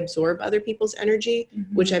 So I absorb other people's energy,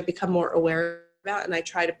 which I've become more aware about. And I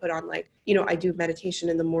try to put on like, you know, I do meditation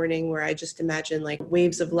in the morning where I just imagine like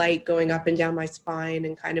waves of light going up and down my spine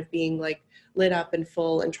and kind of being like lit up and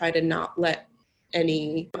full, and try to not let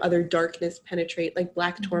any other darkness penetrate. Like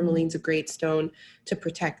black tourmaline's a great stone to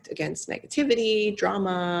protect against negativity,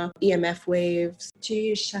 drama, EMF waves. Do you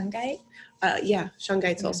use shungite? Yeah,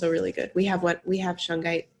 shungite's also really good. We have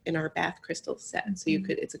shungite in our bath crystal set. So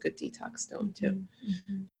it's a good detox stone too.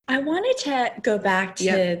 I wanted to go back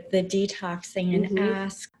to the detoxing and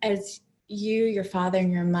ask, as you, your father,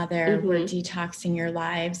 and your mother were detoxing your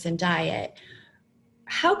lives and diet,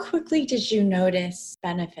 how quickly did you notice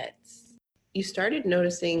benefits? You started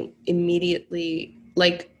noticing immediately,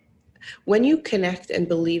 like when you connect and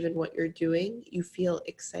believe in what you're doing, you feel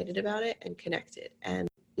excited about it and connected. And,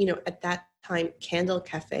 you know, at that time, Candle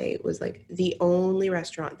Cafe was like the only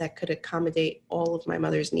restaurant that could accommodate all of my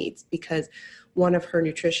mother's needs, because one of her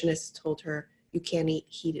nutritionists told her, you can't eat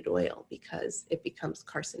heated oil because it becomes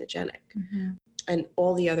carcinogenic. And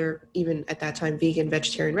all the other, even at that time, vegan,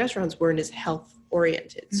 vegetarian restaurants weren't as health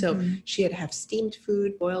oriented. So she had to have steamed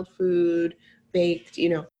food, boiled food, baked, you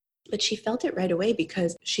know, but she felt it right away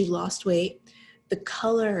because she lost weight. The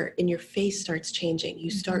color in your face starts changing.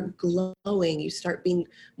 You start glowing. You start being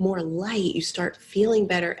more light. You start feeling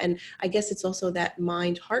better. And I guess it's also that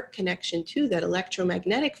mind-heart connection too, that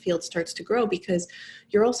electromagnetic field starts to grow, because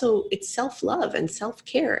you're also, it's self-love and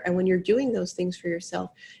self-care. And when you're doing those things for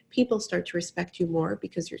yourself, people start to respect you more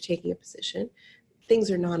because you're taking a position.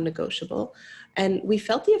 Things are non-negotiable. And we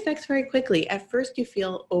felt the effects very quickly. At first you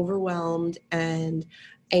feel overwhelmed and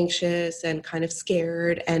anxious and kind of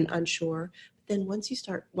scared and unsure. Then once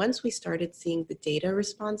we started seeing the data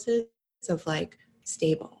responses of like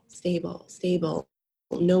stable,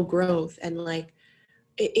 no growth. And like,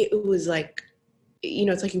 it was like, you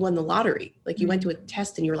know, it's like you won the lottery. Like you went to a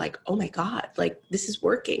test and you're like, oh my God, like this is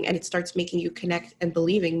working. And it starts making you connect and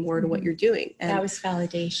believing more to what you're doing. And that was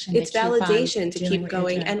validation. It's validation to keep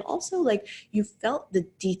going. And also like you felt the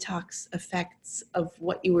detox effects of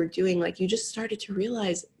what you were doing. Like you just started to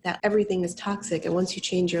realize that everything is toxic. And once you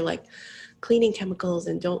change your like cleaning chemicals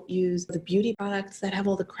and don't use the beauty products that have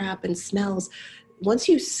all the crap and smells, once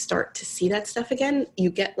you start to see that stuff again,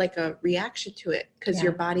 you get like a reaction to it because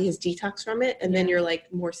your body has detoxed from it. And then you're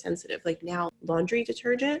like more sensitive. Like now laundry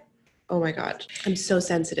detergent, oh my God, I'm so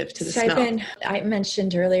sensitive to the smell. I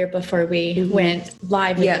mentioned earlier before we went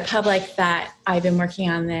live with the public that I've been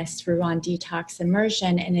working on this through On Detox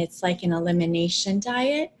Immersion, and it's like an elimination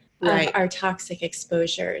diet of our toxic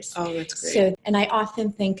exposures. Oh, that's great. So, and I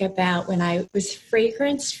often think about when I was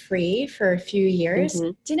fragrance free for a few years,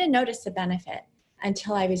 didn't notice the benefit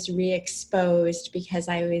until I was re-exposed because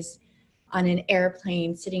I was on an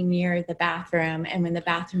airplane sitting near the bathroom. And when the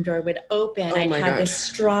bathroom door would open, I'd have this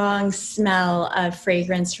strong smell of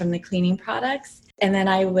fragrance from the cleaning products. And then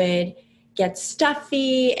I would get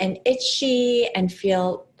stuffy and itchy and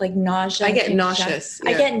feel like nausea. I get nauseous.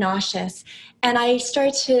 I get nauseous. And I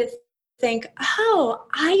start to think, oh,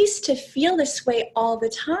 I used to feel this way all the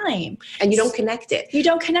time. And you don't connect it. You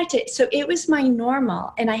don't connect it. So it was my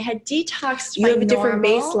normal. And I had detoxed my normal. You have a different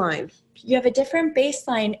baseline. You have a different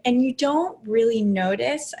baseline and you don't really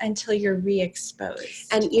notice until you're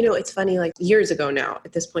re-exposed. And you know, it's funny, like years ago now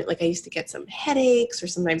at this point, like I used to get some headaches or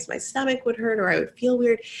sometimes my stomach would hurt or I would feel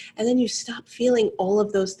weird. And then you stop feeling all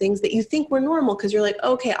of those things that you think were normal because you're like,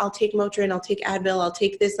 okay, I'll take Motrin, I'll take Advil, I'll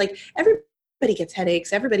take this. Like everybody gets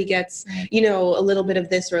headaches. Everybody gets, you know, a little bit of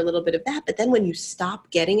this or a little bit of that. But then when you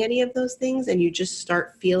stop getting any of those things and you just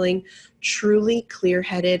start feeling truly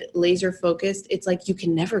clear-headed, laser focused, it's like you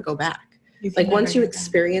can never go back. Like once you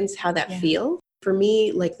experience how that feels, for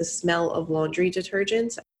me, like the smell of laundry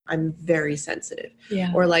detergents, I'm very sensitive.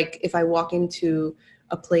 Or like if I walk into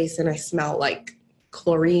a place and I smell like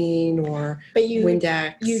chlorine or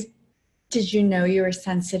Windex. Did you know you were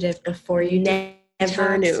sensitive before you did?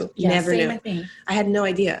 Never knew. Never knew. I had no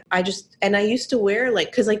idea. I used to wear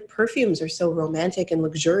like, cause like perfumes are so romantic and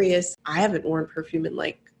luxurious. I haven't worn perfume in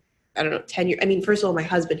like, I don't know, 10 years. I mean, first of all, my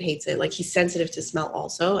husband hates it. Like he's sensitive to smell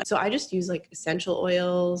also. So I just use like essential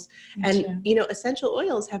oils you know, essential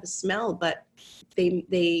oils have a smell, but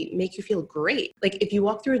they make you feel great. Like if you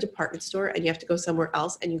walk through a department store and you have to go somewhere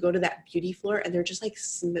else and you go to that beauty floor and they're just like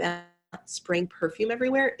spraying perfume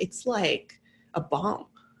everywhere, it's like a bomb.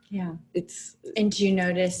 Yeah. And do you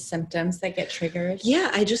notice symptoms that get triggered?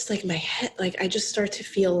 Yeah. I just like my head, like I just start to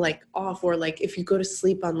feel like off, or like if you go to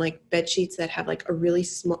sleep on like bed sheets that have like a really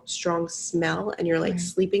strong smell and you're like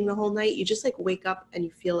sleeping the whole night, you just like wake up and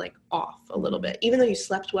you feel like off a little bit, even though you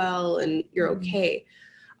slept well and you're okay.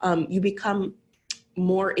 You become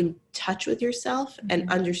more in touch with yourself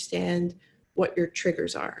and understand what your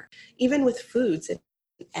triggers are, even with foods and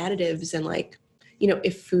additives. And like, you know,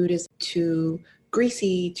 if food is too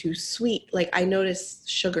greasy, too sweet, like I notice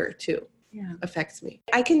sugar too affects me.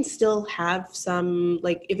 I can still have some,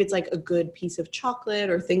 like if it's like a good piece of chocolate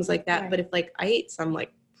or things like that, but if like I ate some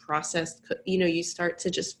like processed, you know, you start to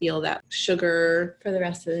just feel that sugar for the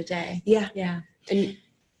rest of the day. Yeah. And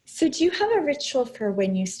So do you have a ritual for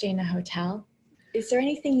when you stay in a hotel? Is there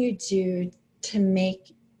anything you do to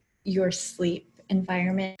make your sleep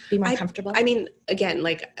environment be more comfortable? I mean, again,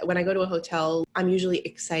 like when I go to a hotel, I'm usually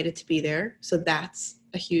excited to be there. So that's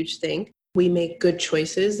a huge thing. We make good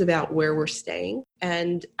choices about where we're staying.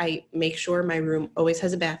 And I make sure my room always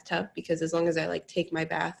has a bathtub, because as long as I like take my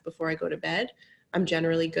bath before I go to bed, I'm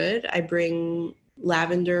generally good. I bring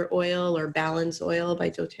lavender oil or balance oil by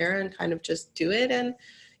doTERRA and kind of just do it. And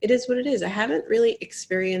it is what it is. I haven't really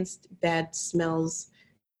experienced bad smells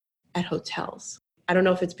at hotels. I don't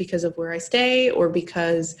know if it's because of where I stay or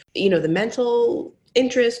because, the mental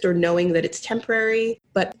interest or knowing that it's temporary,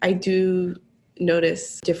 but I do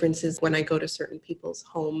notice differences when I go to certain people's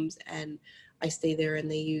homes and I stay there and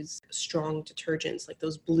they use strong detergents, like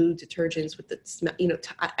those blue detergents with the smell,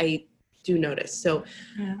 I do notice. So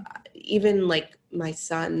Yeah. Even like my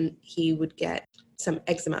son, he would get some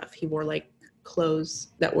eczema if he wore like clothes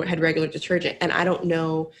that had regular detergent. And I don't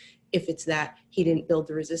know if it's that he didn't build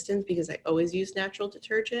the resistance because I always use natural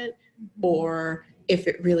detergent, or if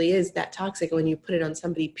it really is that toxic. When you put it on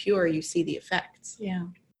somebody pure, you see the effects. Yeah.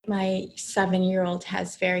 My 7-year-old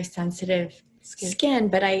has very sensitive skin,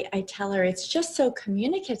 but I tell her it's just so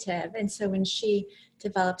communicative. And so when she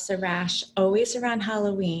develops a rash, always around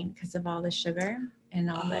Halloween, because of all the sugar and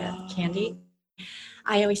all the candy,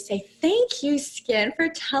 I always say, thank you, skin, for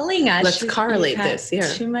telling us. Let's correlate this.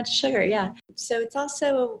 Yeah. Too much sugar. Yeah. So it's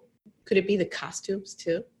also. Could it be the costumes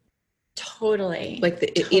too? Totally. Like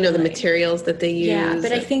the materials that they use. Yeah.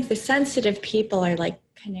 But I think the sensitive people are like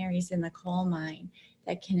canaries in the coal mine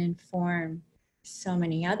that can inform so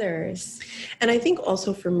many others. And I think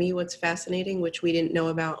also for me, what's fascinating, which we didn't know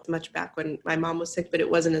about much back when my mom was sick, but it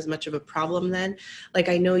wasn't as much of a problem then. Like,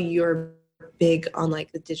 I know you're big on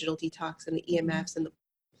like the digital detox and the EMFs and the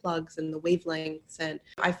plugs and the wavelengths. And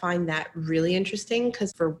I find that really interesting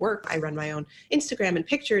because for work, I run my own Instagram and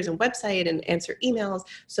pictures and website and answer emails.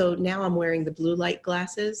 So now I'm wearing the blue light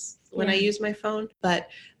glasses when I use my phone. But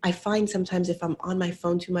I find sometimes if I'm on my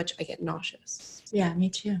phone too much, I get nauseous. Yeah, me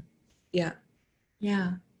too. Yeah.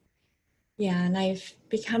 Yeah. Yeah. And I've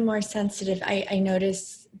become more sensitive. I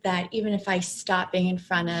notice that even if I stop being in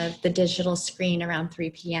front of the digital screen around 3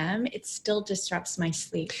 p.m., it still disrupts my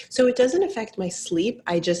sleep. So it doesn't affect my sleep.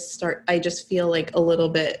 I just feel like a little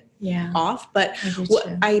bit off. But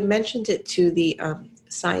I mentioned it to the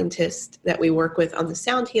scientist that we work with on the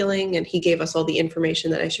sound healing, and he gave us all the information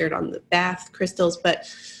that I shared on the bath crystals.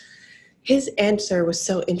 But his answer was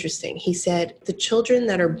so interesting. He said, the children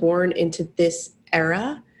that are born into this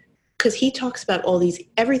era, because he talks about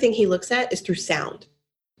everything he looks at is through sound.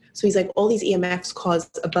 So he's like, all these EMFs cause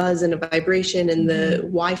a buzz and a vibration, and the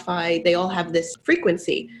Wi-Fi, they all have this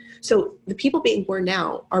frequency. So the people being born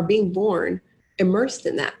now are being born immersed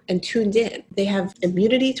in that and tuned in. They have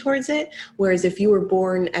immunity towards it. Whereas if you were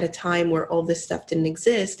born at a time where all this stuff didn't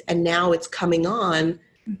exist and now it's coming on,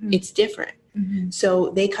 it's different. So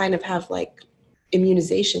they kind of have like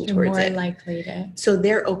immunization towards it. More likely to. So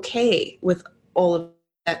they're okay with all of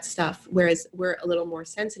that stuff, whereas we're a little more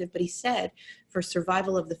sensitive. But he said, for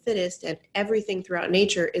survival of the fittest, and everything throughout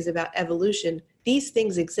nature is about evolution, these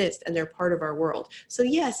things exist and they're part of our world. So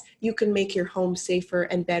yes, you can make your home safer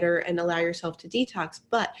and better and allow yourself to detox,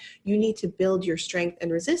 but you need to build your strength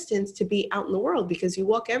and resistance to be out in the world, because you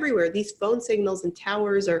walk everywhere. These phone signals and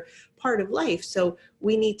towers are part of life. So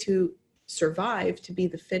we need to survive to be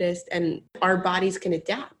the fittest, and our bodies can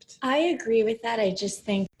adapt. I agree with that. I just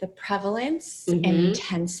think the prevalence and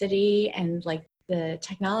intensity and like the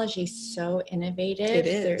technology is so innovative. It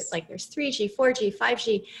is. There's 3G, 4G,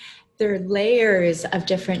 5G. There are layers of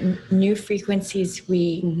different new frequencies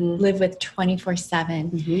we live with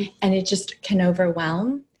 24/7, and it just can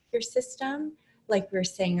overwhelm your system. Like we were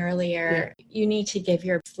saying earlier, you need to give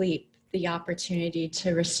your sleep the opportunity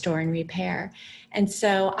to restore and repair. And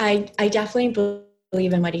so I definitely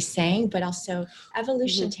believe in what he's saying, but also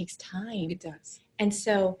evolution takes time. It does. And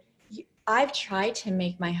so I've tried to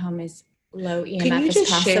make my home as low EMF as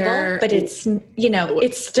possible, but it's,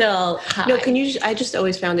 it's still high. No, I just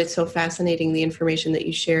always found it so fascinating, the information that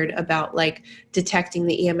you shared about like detecting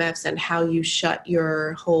the EMFs and how you shut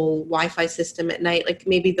your whole Wi-Fi system at night. Like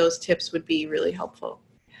maybe those tips would be really helpful.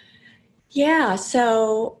 Yeah.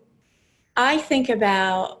 So I think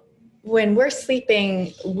about when we're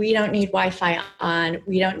sleeping, we don't need Wi-Fi on.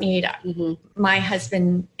 We don't need, my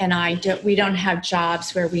husband and I, we don't have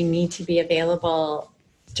jobs where we need to be available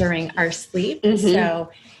during our sleep. So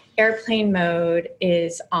airplane mode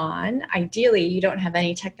is on. Ideally, you don't have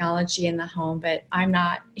any technology in the home, but I'm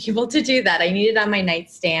not able to do that. I need it on my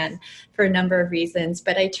nightstand for a number of reasons.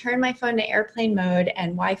 But I turn my phone to airplane mode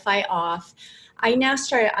and Wi-Fi off. I now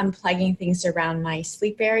started unplugging things around my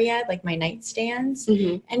sleep area, like my nightstands.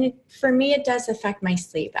 And for me, it does affect my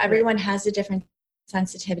sleep. Everyone has a different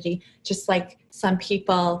sensitivity, just like some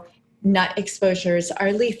people, nut exposures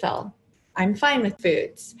are lethal. I'm fine with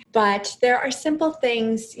foods, but there are simple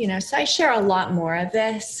things, so I share a lot more of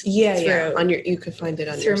this. You could find it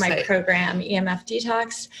on your site. Through my program, EMF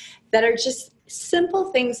Detox, that are just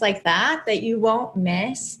simple things like that you won't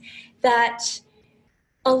miss, that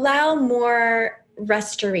allow more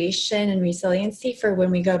restoration and resiliency for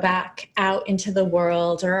when we go back out into the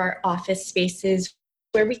world or our office spaces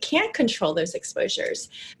where we can't control those exposures.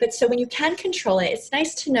 But so when you can control it, it's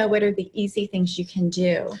nice to know what are the easy things you can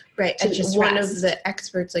do. Right. And one of the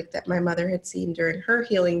experts like that my mother had seen during her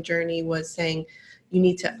healing journey was saying, you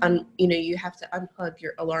need to, you have to unplug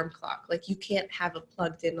your alarm clock. Like you can't have a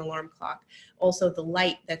plugged in alarm clock. Also the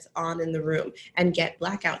light that's on in the room, and get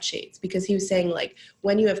blackout shades, because he was saying like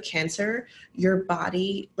when you have cancer, your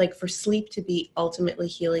body, like for sleep to be ultimately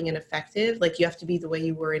healing and effective, like you have to be the way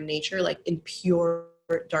you were in nature, like in pure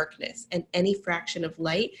darkness, and any fraction of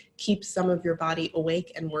light keeps some of your body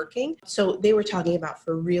awake and working. So they were talking about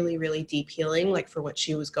for really, really deep healing, like for what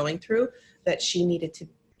she was going through, that she needed to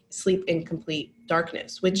sleep in complete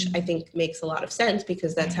darkness, which I think makes a lot of sense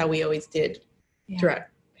because that's how we always did throughout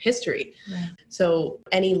history. So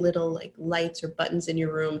any little like lights or buttons in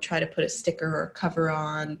your room, try to put a sticker or a cover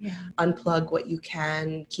on, unplug what you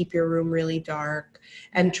can, keep your room really dark,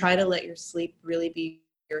 and try to let your sleep really be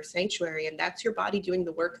your sanctuary. And that's your body doing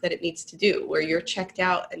the work that it needs to do, where you're checked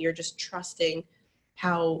out and you're just trusting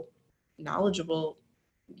how knowledgeable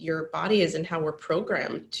your body is and how we're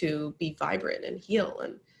programmed to be vibrant and heal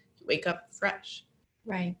and wake up fresh.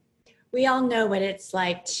 Right. We all know what it's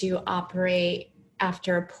like to operate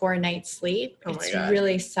after a poor night's sleep. It's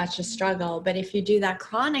really such a struggle. But if you do that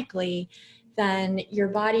chronically, then your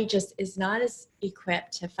body just is not as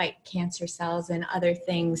equipped to fight cancer cells and other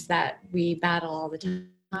things that we battle all the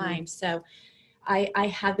time. So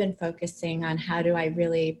I have been focusing on how do I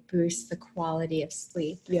really boost the quality of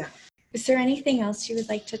sleep. Yeah. Is there anything else you would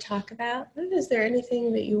like to talk about? Is there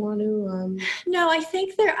anything that you want to? No, I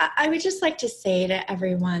think I would just like to say to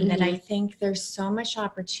everyone that I think there's so much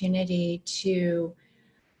opportunity to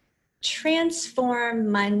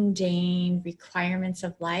transform mundane requirements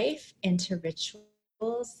of life into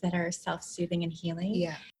rituals that are self-soothing and healing.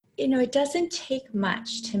 Yeah. It doesn't take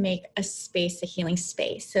much to make a space a healing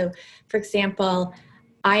space. So, for example,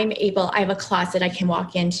 I have a closet I can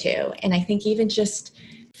walk into, and I think even just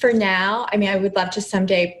for now, I mean, I would love to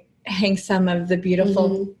someday hang some of the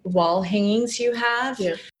beautiful wall hangings you have.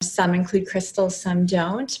 Yeah. Some include crystals, some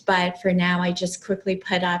don't. But for now, I just quickly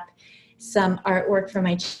put up some artwork for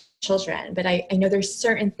my children. But I know there's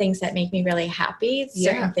certain things that make me really happy.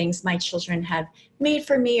 Certain things my children have made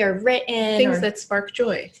for me or written. Things that spark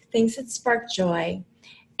joy. Things that spark joy.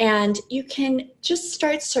 And you can just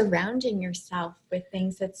start surrounding yourself with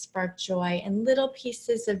things that spark joy and little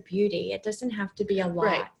pieces of beauty. It doesn't have to be a lot.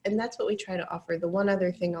 Right. And that's what we try to offer. The one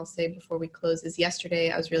other thing I'll say before we close is yesterday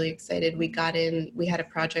I was really excited. We had a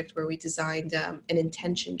project where we designed an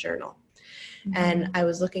intention journal. And I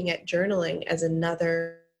was looking at journaling as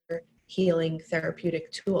another healing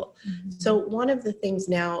therapeutic tool. So one of the things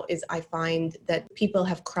now is I find that people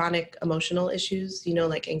have chronic emotional issues,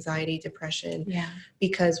 like anxiety, depression,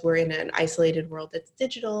 because we're in an isolated world that's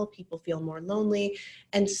digital. People feel more lonely.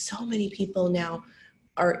 And so many people now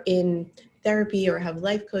are in therapy or have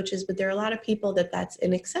life coaches, but there are a lot of people that's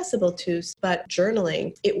inaccessible to. But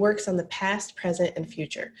journaling, it works on the past, present, and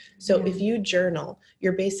future. So if you journal,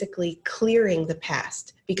 you're basically clearing the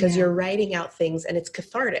past because you're writing out things and it's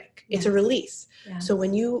cathartic. It's a release. So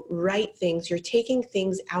when you write things, you're taking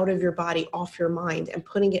things out of your body, off your mind, and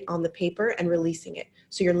putting it on the paper and releasing it.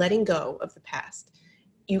 So you're letting go of the past.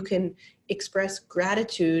 You can express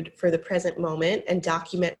gratitude for the present moment and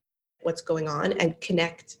document what's going on and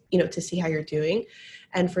connect, to see how you're doing.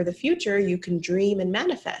 And for the future, you can dream and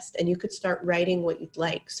manifest, and you could start writing what you'd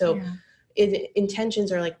like. So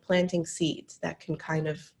intentions are like planting seeds that can kind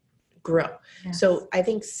of grow. So I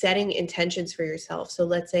think setting intentions for yourself. So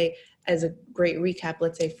let's say, as a great recap,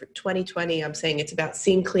 let's say for 2020, I'm saying it's about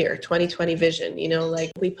seeing clear, 2020 vision,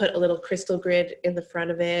 like we put a little crystal grid in the front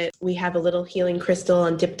of it. We have a little healing crystal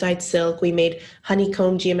on dip dyed silk. We made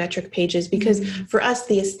honeycomb geometric pages because for us,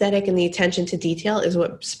 the aesthetic and the attention to detail is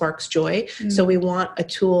what sparks joy. So we want a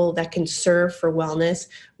tool that can serve for wellness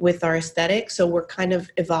with our aesthetic. So we're kind of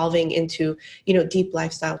evolving into, deep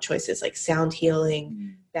lifestyle choices like sound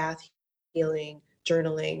healing, bath healing,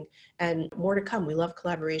 journaling, and more to come. We love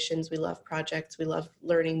collaborations. We love projects. We love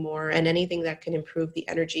learning more, and anything that can improve the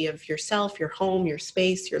energy of yourself, your home, your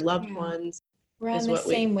space, your loved ones. We're on the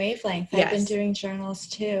same wavelength. Yes. I've been doing journals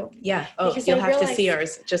too. Yeah. Oh, because you'll have to see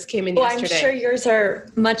ours. It just came in yesterday. I'm sure yours are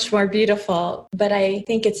much more beautiful, but I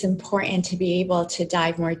think it's important to be able to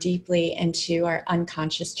dive more deeply into our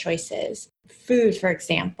unconscious choices. Food, for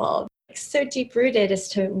example, so deep-rooted as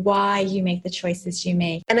to why you make the choices you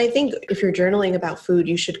make. And I think if you're journaling about food,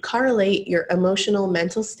 you should correlate your emotional,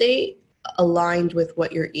 mental state aligned with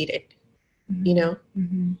what you're eating, you know?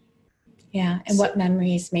 Mm-hmm. Yeah, and what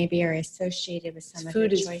memories maybe are associated with some of your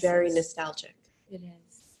choices. Food is very nostalgic. It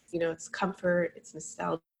is. You know, it's comfort, it's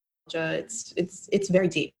nostalgia, it's very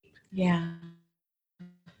deep. Yeah.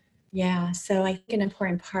 Yeah, so I think an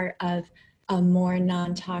important part of a more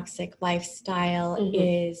non-toxic lifestyle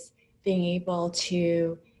is being able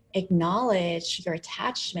to acknowledge your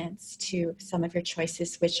attachments to some of your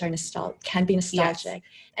choices, which are can be nostalgic,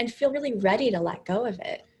 and feel really ready to let go of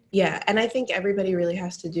it. Yeah, and I think everybody really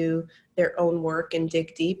has to do their own work and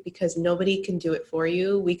dig deep, because nobody can do it for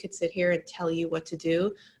you. We could sit here and tell you what to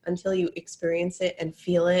do until you experience it and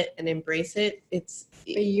feel it and embrace it. But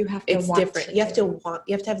you have to want different. You have to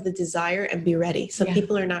have the desire and be ready. Some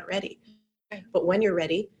people are not ready. Right. But when you're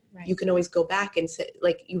ready, you can always go back and say,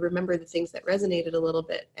 like, you remember the things that resonated a little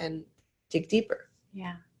bit and dig deeper.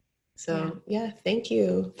 Yeah. So, thank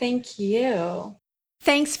you. Thank you.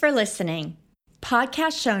 Thanks for listening.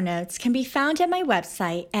 Podcast show notes can be found at my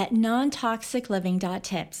website at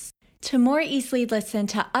nontoxicliving.tips. To more easily listen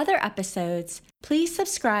to other episodes, please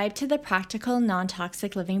subscribe to the Practical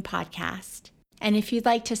Non-Toxic Living podcast. And if you'd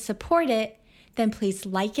like to support it, then please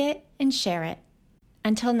like it and share it.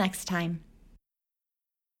 Until next time.